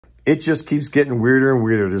It just keeps getting weirder and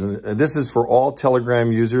weirder, doesn't it? This is for all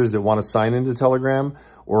Telegram users that want to sign into Telegram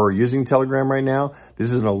or are using Telegram right now.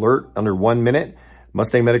 This is an alert under 1 minute.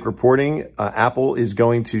 MustangMedic reporting, Apple is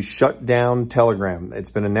going to shut down Telegram. It's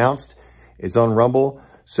been announced. It's on Rumble.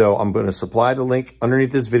 So I'm going to supply the link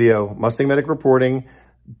underneath this video. MustangMedic reporting.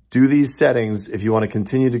 Do these settings if you want to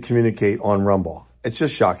continue to communicate on Rumble. It's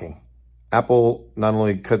just shocking. Apple not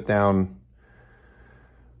only cut down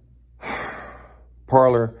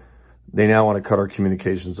Parler, they now want to cut our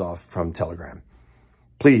communications off from Telegram.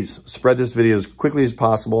 Please spread this video as quickly as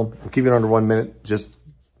possible. I'm keeping it under 1 minute. Just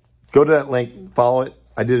go to that link, follow it.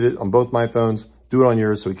 I did it on both my phones. Do it on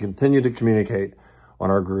yours so we continue to communicate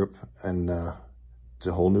on our group. And it's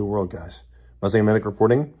a whole new world, guys. MustangMedic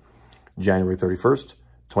reporting, January 31st,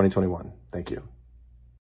 2021. Thank you.